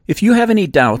If you have any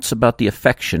doubts about the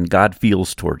affection God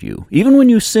feels toward you, even when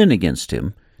you sin against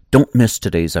Him, don't miss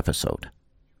today's episode.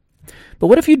 But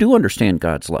what if you do understand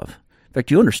God's love? In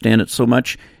fact, you understand it so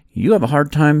much, you have a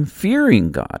hard time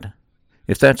fearing God.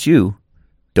 If that's you,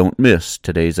 don't miss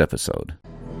today's episode.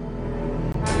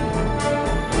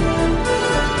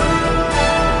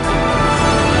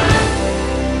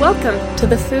 Welcome to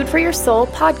the Food for Your Soul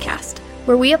podcast,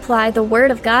 where we apply the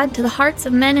Word of God to the hearts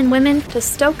of men and women to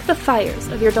stoke the fires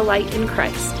of your delight in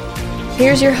Christ.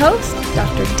 Here's your host,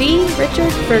 Dr. D.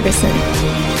 Richard Ferguson.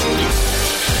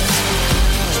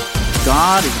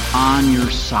 God is on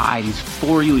your side. He's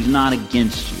for you. He's not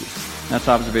against you. That's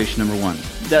observation number one.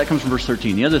 That comes from verse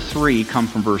 13. The other three come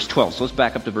from verse 12. So let's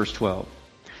back up to verse 12.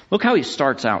 Look how he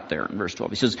starts out there in verse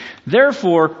 12. He says,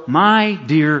 "Therefore, my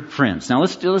dear friends." Now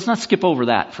let's not skip over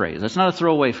that phrase. That's not a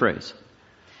throwaway phrase.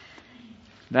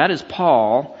 That is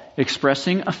Paul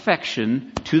expressing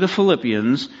affection to the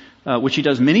Philippians, which he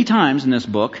does many times in this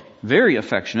book. Very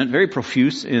affectionate, very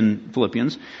profuse in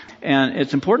Philippians. And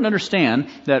it's important to understand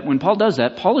that when Paul does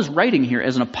that, Paul is writing here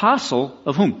as an apostle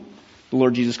of whom? The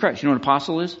Lord Jesus Christ. You know what an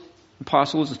apostle is? An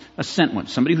apostle is a sent one,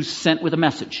 somebody who's sent with a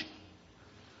message.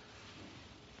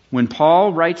 When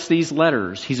Paul writes these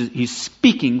letters, he's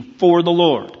speaking for the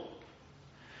Lord.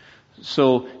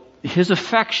 So his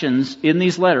affections in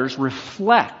these letters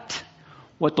reflect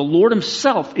what the Lord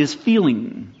himself is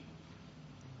feeling.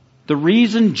 The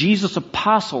reason Jesus,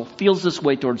 apostle, feels this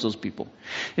way towards those people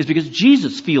is because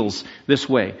Jesus feels this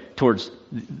way towards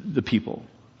the people.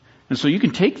 And so you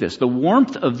can take this, the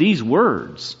warmth of these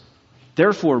words,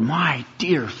 "Therefore, my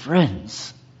dear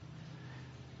friends,"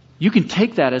 you can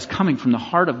take that as coming from the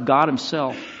heart of God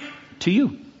himself to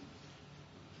you.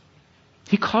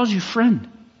 He calls you friend.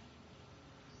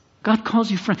 God calls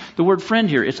you friend. The word friend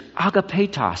here is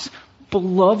agapetos,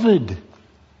 beloved.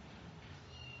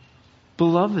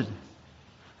 Beloved.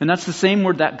 And that's the same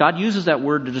word that God uses that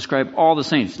word to describe all the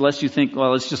saints. Lest you think,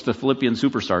 well, it's just the Philippian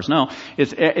superstars. No,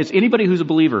 it's anybody who's a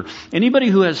believer. Anybody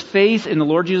who has faith in the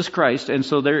Lord Jesus Christ, and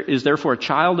so there is therefore a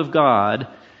child of God,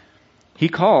 he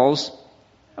calls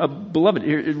a beloved.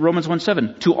 Romans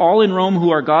 1:7. To all in Rome who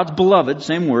are God's beloved,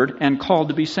 same word, and called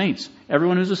to be saints.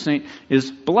 Everyone who's a saint is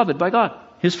beloved by God,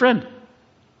 his friend.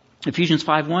 Ephesians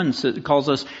 5:1 calls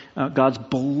us God's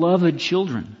beloved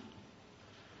children.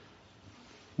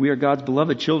 We are God's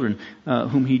beloved children,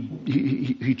 whom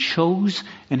He chose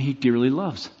and He dearly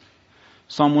loves.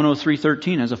 Psalm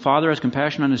 103:13, as a father has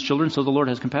compassion on his children, so the Lord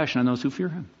has compassion on those who fear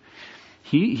Him.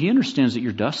 He understands that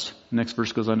you're dust. The next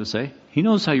verse goes on to say, He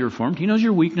knows how you're formed. He knows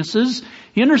your weaknesses.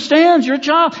 He understands you're a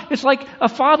child. It's like a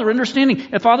father understanding.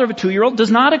 A father of a 2-year-old does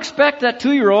not expect that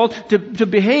 2-year-old to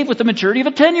behave with the maturity of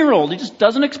a 10-year-old. He just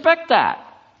doesn't expect that.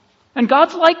 And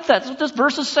God's like that. That's what this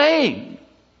verse is saying.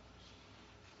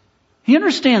 He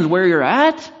understands where you're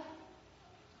at.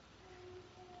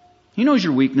 He knows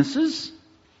your weaknesses.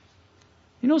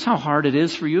 He knows how hard it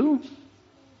is for you.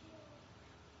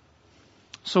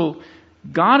 So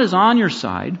God is on your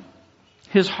side.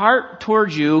 His heart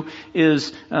towards you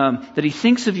is that He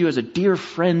thinks of you as a dear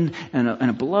friend and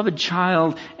a beloved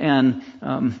child, and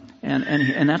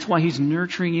that's why He's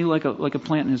nurturing you like a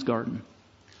plant in His garden.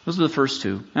 Those are the first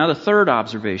two. Now the third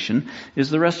observation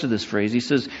is the rest of this phrase. He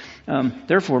says,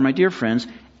 "Therefore, my dear friends,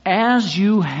 as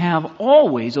you have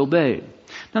always obeyed."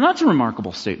 Now that's a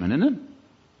remarkable statement, isn't it?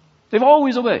 They've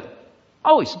always obeyed.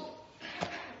 Always.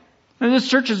 And this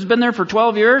church has been there for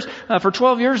 12 years. For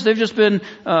 12 years, they've just been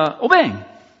obeying.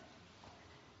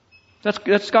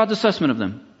 That's God's assessment of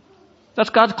them. That's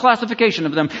God's classification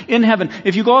of them in heaven.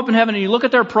 If you go up in heaven and you look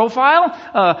at their profile,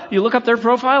 you look up their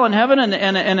profile in heaven,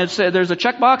 and it's there's a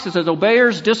checkbox that says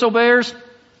obeyers, disobeyers,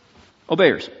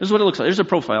 obeyers. This is what it looks like. There's a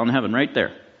profile in heaven right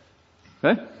there.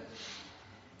 Okay?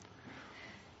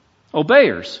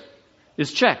 Obeyers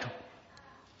is checked.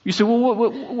 You say, well,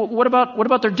 what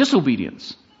about their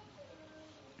disobedience?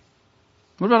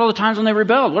 What about all the times when they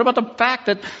rebelled? What about the fact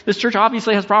that this church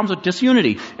obviously has problems with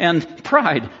disunity and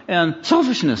pride and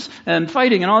selfishness and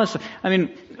fighting and all this stuff? I mean,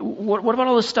 what about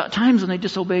all the times when they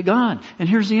disobey God? And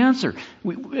here's the answer.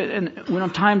 We don't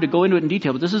have time to go into it in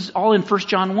detail, but this is all in 1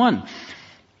 John 1.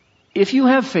 If you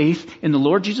have faith in the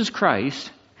Lord Jesus Christ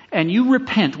and you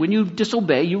repent, when you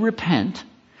disobey, you repent,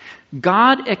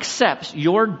 God accepts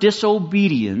your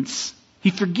disobedience.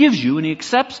 He forgives you and He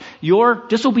accepts your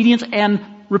disobedience and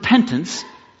repentance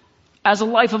as a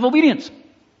life of obedience.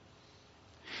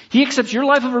 He accepts your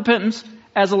life of repentance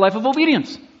as a life of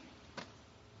obedience.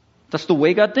 That's the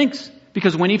way God thinks.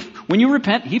 Because when you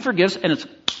repent, He forgives and it's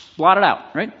blotted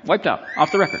out, right? Wiped out,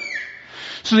 off the record.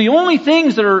 So the only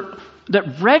things that are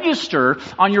that register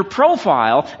on your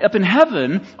profile up in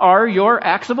heaven are your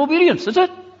acts of obedience. That's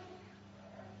it.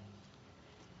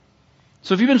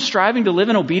 So if you've been striving to live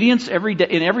in obedience every day,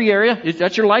 in every area,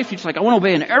 that's your life. You're just like, I want to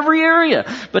obey in every area.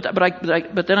 But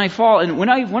then I fall, and when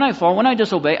I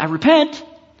disobey, I repent.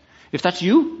 If that's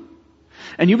you,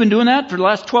 and you've been doing that for the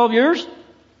last 12 years,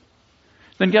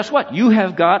 then guess what? You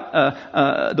have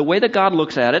got, the way that God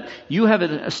looks at it, you have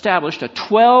established a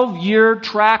 12-year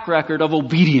track record of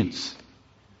obedience.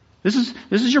 This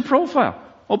is your profile.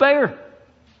 Obeyer.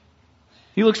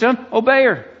 He looks down,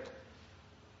 obeyer.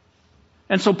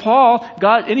 And so Paul,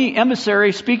 God, any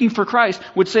emissary speaking for Christ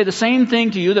would say the same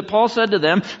thing to you that Paul said to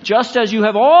them, just as you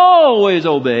have always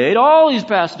obeyed all these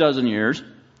past dozen years,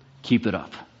 keep it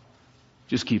up.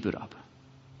 Just keep it up.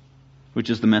 Which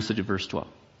is the message of verse 12.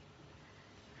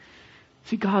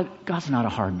 See, God's not a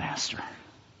hard master.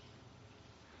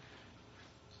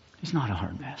 He's not a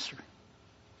hard master.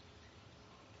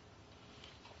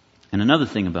 And another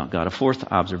thing about God, a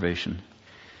fourth observation.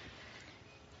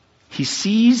 He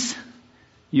sees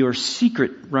your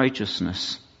secret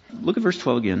righteousness. Look at verse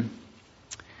 12 again.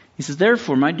 He says,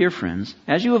 therefore, my dear friends,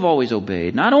 as you have always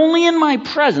obeyed, not only in my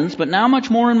presence, but now much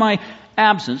more in my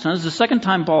absence. Now, this is the second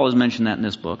time Paul has mentioned that in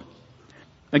this book.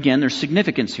 Again, there's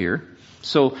significance here.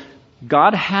 So,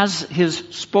 God has His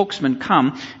spokesman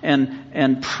come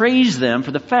and praise them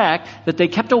for the fact that they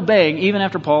kept obeying even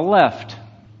after Paul left.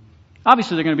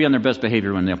 Obviously, they're going to be on their best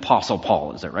behavior when the Apostle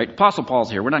Paul is there, right? Apostle Paul's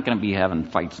here. We're not going to be having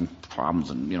fights and problems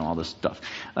and, all this stuff.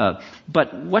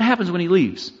 But what happens when he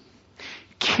leaves?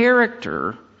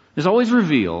 Character is always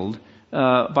revealed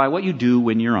by what you do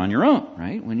when you're on your own,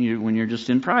 right? When you're just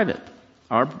in private.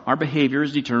 Our behavior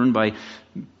is determined by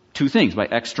two things, by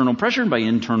external pressure and by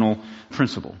internal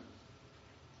principle.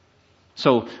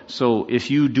 So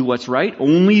if you do what's right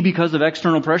only because of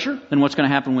external pressure, then what's going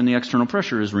to happen when the external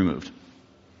pressure is removed?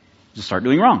 Just start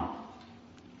doing wrong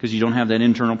because you don't have that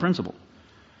internal principle.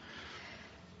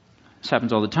 This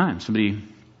happens all the time. Somebody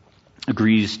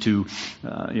agrees to,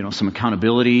 some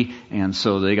accountability, and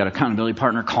so they got an accountability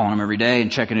partner calling them every day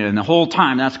and checking it. And the whole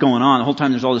time that's going on, the whole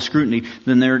time there's all this scrutiny,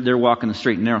 then they're walking the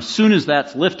straight and narrow. As soon as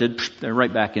that's lifted, they're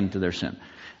right back into their sin.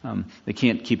 They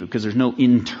can't keep it because there's no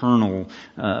internal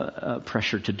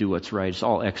pressure to do what's right. It's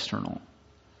all external.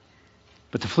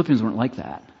 But the Philippians weren't like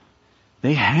that.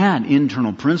 They had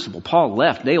internal principle. Paul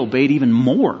left. They obeyed even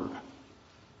more.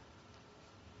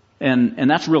 And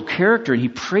that's real character, and he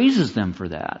praises them for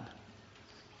that.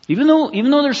 Even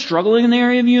though they're struggling in the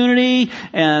area of unity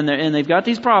and they've got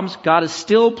these problems, God is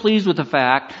still pleased with the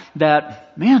fact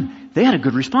that, man, they had a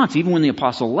good response. Even when the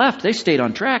apostle left, they stayed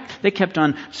on track. They kept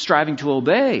on striving to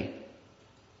obey.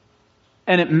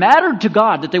 And it mattered to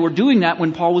God that they were doing that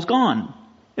when Paul was gone.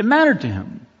 It mattered to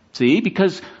him. See,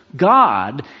 because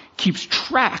God keeps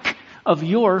track of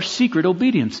your secret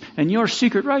obedience and your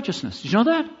secret righteousness. Did you know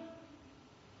that?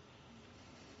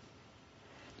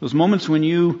 Those moments when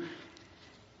you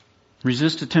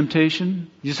resist a temptation,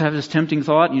 you just have this tempting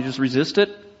thought and you just resist it.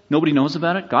 Nobody knows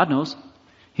about it. God knows.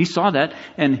 He saw that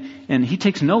and He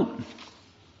takes note.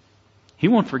 He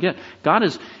won't forget. God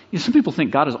is, some people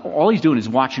think God is, all He's doing is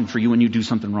watching for you when you do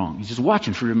something wrong. He's just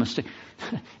watching for your mistake.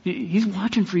 He's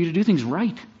watching for you to do things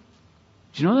right.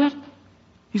 Do you know that?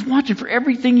 He's watching for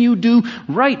everything you do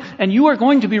right. And you are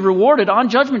going to be rewarded on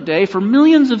Judgment Day for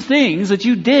millions of things that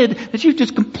you did that you've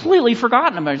just completely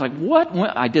forgotten about. He's like, what?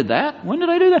 I did that? When did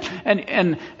I do that?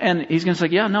 And He's going to say,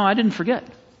 yeah, no, I didn't forget.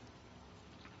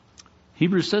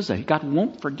 Hebrews says that. God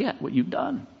won't forget what you've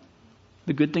done.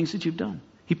 The good things that you've done.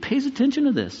 He pays attention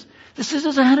to this. This is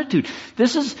His attitude.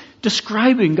 This is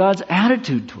describing God's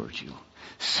attitude towards you.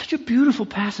 Such a beautiful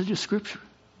passage of Scripture.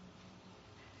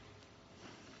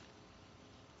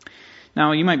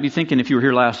 Now, you might be thinking, if you were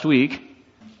here last week,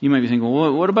 you might be thinking,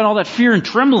 well, what about all that fear and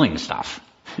trembling stuff?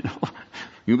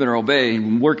 You better obey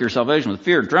and work your salvation with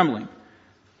fear and trembling.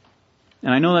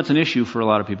 And I know that's an issue for a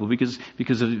lot of people because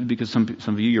some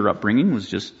of you, your upbringing was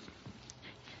just,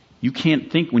 you can't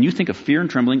think, when you think of fear and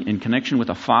trembling in connection with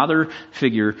a father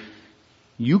figure,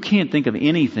 you can't think of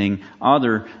anything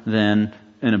other than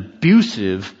an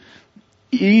abusive,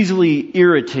 easily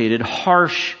irritated,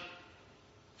 harsh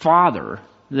father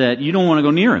that you don't want to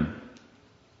go near him.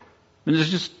 And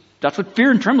that's what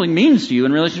fear and trembling means to you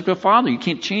in relationship to a father. You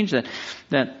can't change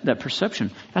that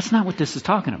perception. That's not what this is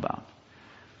talking about.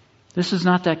 This is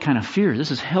not that kind of fear.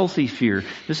 This is healthy fear.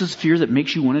 This is fear that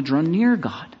makes you want to draw near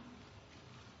God.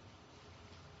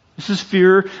 This is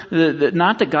fear that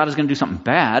not that God is going to do something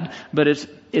bad, but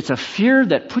it's a fear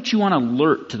that puts you on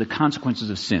alert to the consequences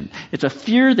of sin. It's a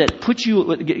fear that puts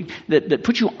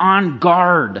you on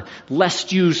guard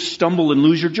lest you stumble and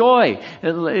lose your joy,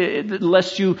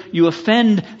 lest you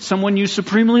offend someone you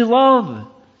supremely love.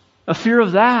 A fear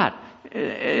of that.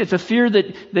 It's a fear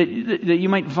that you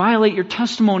might violate your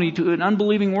testimony to an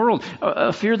unbelieving world.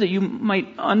 A fear that you might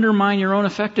undermine your own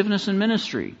effectiveness in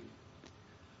ministry.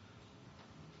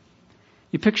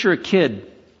 You picture a kid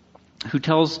who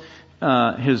tells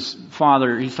his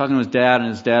father, he's talking to his dad,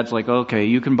 and his dad's like, okay,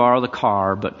 you can borrow the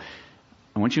car, but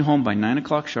I want you home by 9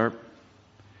 o'clock sharp.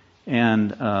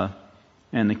 And the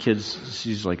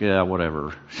she's like, yeah,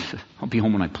 whatever. I'll be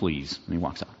home when I please. And he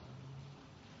walks out.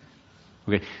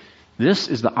 Okay, this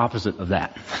is the opposite of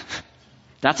that.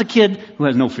 That's a kid who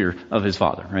has no fear of his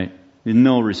father, right?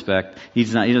 No respect.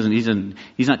 He's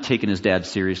not taking his dad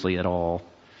seriously at all.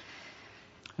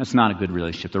 That's not a good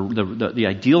relationship. The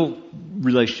ideal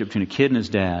relationship between a kid and his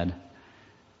dad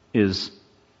is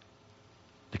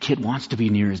the kid wants to be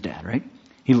near his dad, right?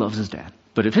 He loves his dad.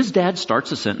 But if his dad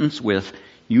starts a sentence with,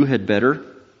 you had better,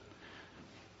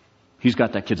 he's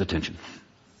got that kid's attention,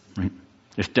 right?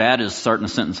 If dad is starting a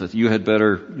sentence with, you had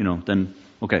better, then,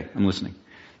 okay, I'm listening.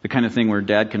 The kind of thing where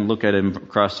dad can look at him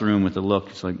across the room with a look,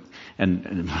 it's like,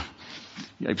 and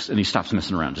he stops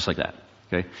messing around just like that,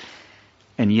 okay?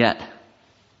 And yet,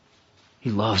 he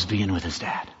loves being with his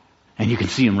dad. And you can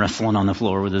see him wrestling on the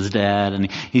floor with his dad,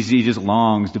 and he just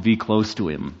longs to be close to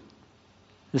him.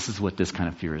 This is what this kind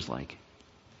of fear is like.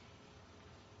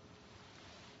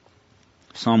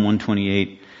 Psalm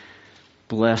 128,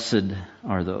 blessed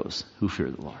are those who fear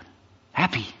the Lord.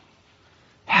 Happy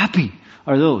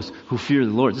are those who fear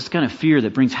the Lord. This is the kind of fear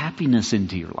that brings happiness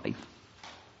into your life.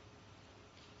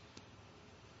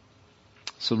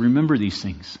 So remember these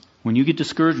things. When you get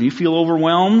discouraged, when you feel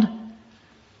overwhelmed,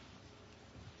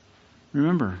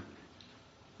 remember,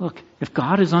 look, if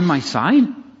God is on my side,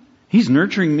 He's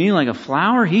nurturing me like a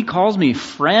flower. He calls me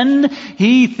friend.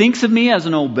 He thinks of me as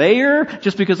an obeyer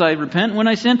just because I repent when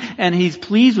I sin. And He's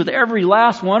pleased with every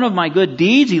last one of my good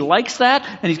deeds. He likes that.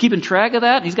 And He's keeping track of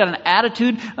that. And He's got an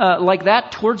attitude like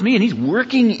that towards me. And He's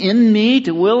working in me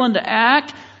to will and to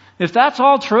act. If that's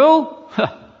all true,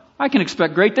 I can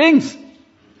expect great things.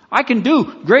 I can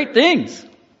do great things.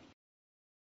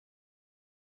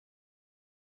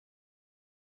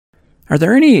 Are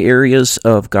there any areas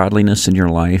of godliness in your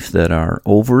life that are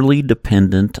overly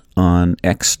dependent on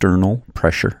external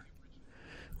pressure?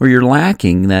 Where you're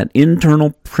lacking that internal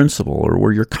principle, or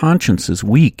where your conscience is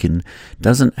weak and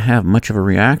doesn't have much of a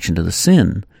reaction to the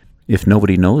sin if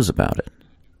nobody knows about it?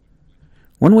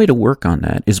 One way to work on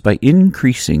that is by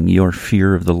increasing your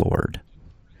fear of the Lord.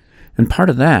 And part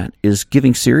of that is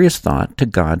giving serious thought to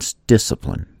God's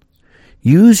discipline.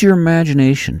 Use your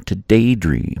imagination to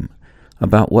daydream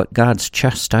about what God's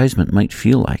chastisement might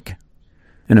feel like,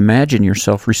 and imagine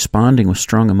yourself responding with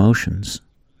strong emotions.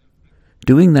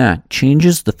 Doing that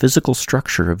changes the physical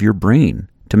structure of your brain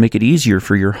to make it easier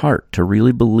for your heart to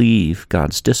really believe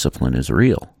God's discipline is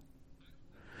real.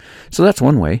 So that's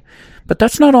one way, but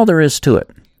that's not all there is to it.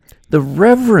 The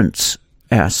reverence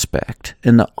aspect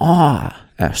and the awe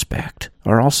aspect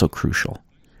are also crucial.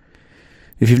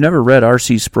 If you've never read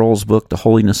R.C. Sproul's book, The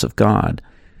Holiness of God,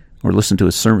 or listen to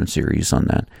a sermon series on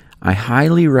that, I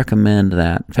highly recommend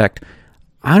that. In fact,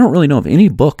 I don't really know of any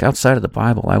book outside of the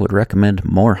Bible I would recommend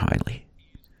more highly.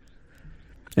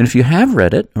 And if you have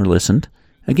read it or listened,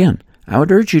 again, I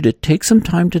would urge you to take some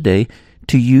time today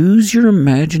to use your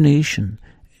imagination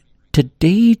to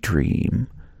daydream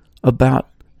about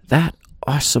that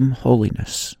awesome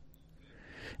holiness.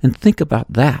 And think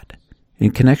about that in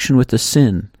connection with the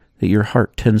sin that your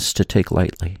heart tends to take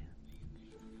lightly.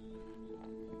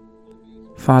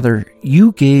 Father,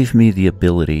 you gave me the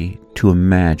ability to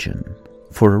imagine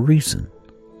for a reason.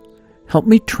 Help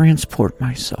me transport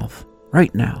myself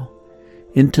right now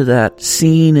into that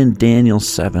scene in Daniel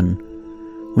 7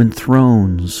 when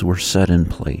thrones were set in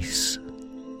place.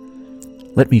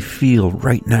 Let me feel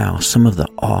right now some of the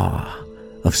awe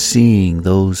of seeing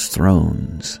those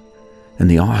thrones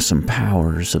and the awesome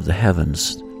powers of the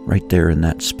heavens right there in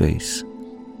that space.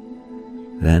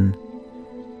 Then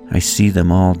I see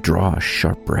them all draw a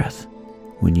sharp breath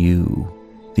when you,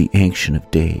 the Ancient of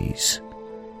Days,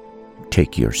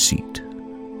 take your seat.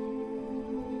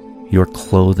 Your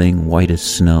clothing white as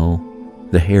snow,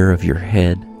 the hair of your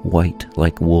head white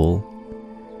like wool,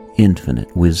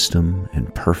 infinite wisdom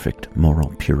and perfect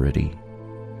moral purity.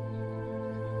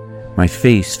 My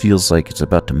face feels like it's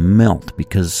about to melt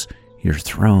because your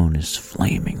throne is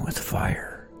flaming with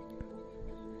fire.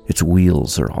 Its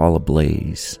wheels are all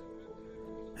ablaze,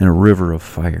 and a river of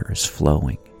fire is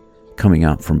flowing, coming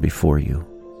out from before you.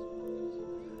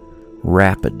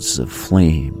 rapids of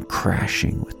flame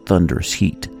crashing with thunderous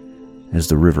heat as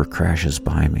the river crashes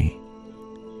by me.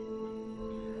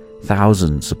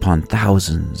 Thousands upon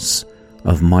thousands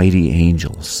of mighty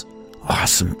angels,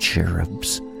 awesome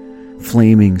cherubs,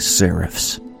 flaming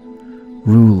seraphs,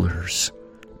 rulers,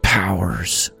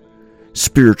 powers,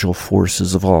 spiritual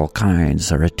forces of all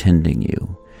kinds are attending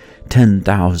you.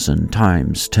 10,000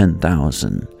 times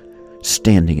 10,000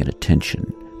 standing at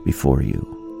attention before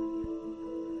you.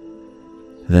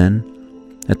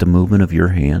 Then, at the movement of your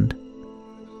hand,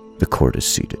 the court is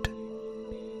seated.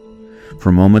 For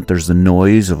a moment, there's the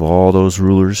noise of all those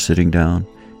rulers sitting down,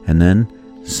 and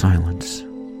then silence.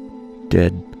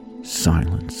 Dead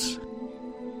silence.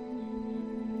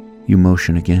 You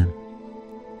motion again,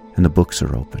 and the books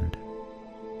are opened.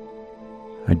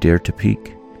 I dare to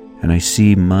peek, and I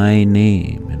see my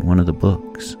name in one of the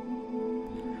books.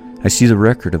 I see the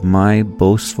record of my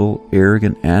boastful,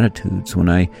 arrogant attitudes when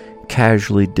I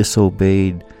casually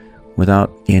disobeyed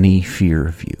without any fear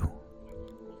of you.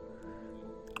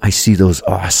 I see those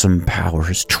awesome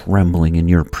powers trembling in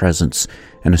your presence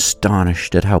and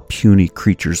astonished at how puny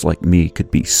creatures like me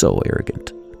could be so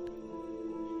arrogant.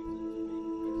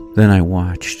 Then I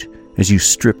watched as you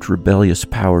stripped rebellious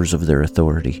powers of their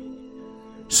authority.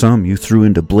 Some you threw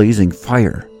into blazing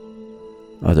fire,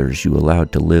 others you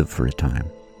allowed to live for a time.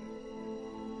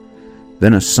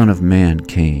 Then a Son of Man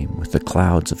came with the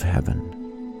clouds of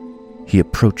heaven. He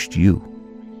approached you,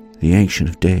 the Ancient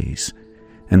of Days,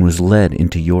 and was led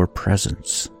into your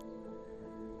presence.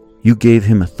 You gave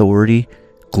him authority,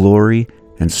 glory,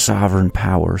 and sovereign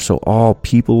power, so all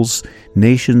peoples,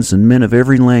 nations, and men of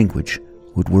every language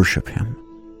would worship him.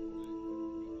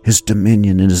 His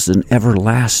dominion is an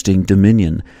everlasting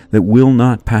dominion that will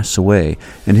not pass away,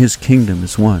 and his kingdom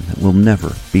is one that will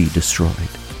never be destroyed.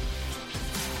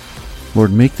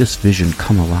 Lord, make this vision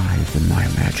come alive in my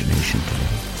imagination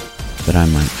today, that I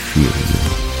might fear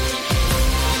you.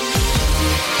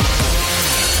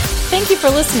 Thank you for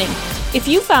listening. If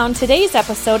you found today's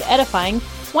episode edifying,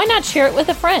 why not share it with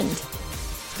a friend?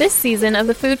 This season of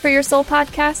the Food for Your Soul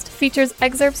podcast features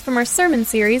excerpts from our sermon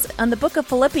series on the book of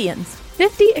Philippians.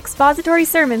 50 expository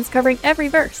sermons covering every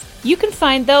verse. You can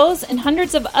find those and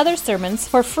hundreds of other sermons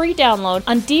for free download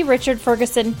on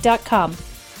drichardferguson.com.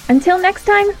 Until next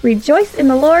time, rejoice in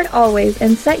the Lord always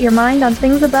and set your mind on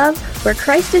things above, where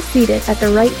Christ is seated at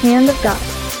the right hand of God.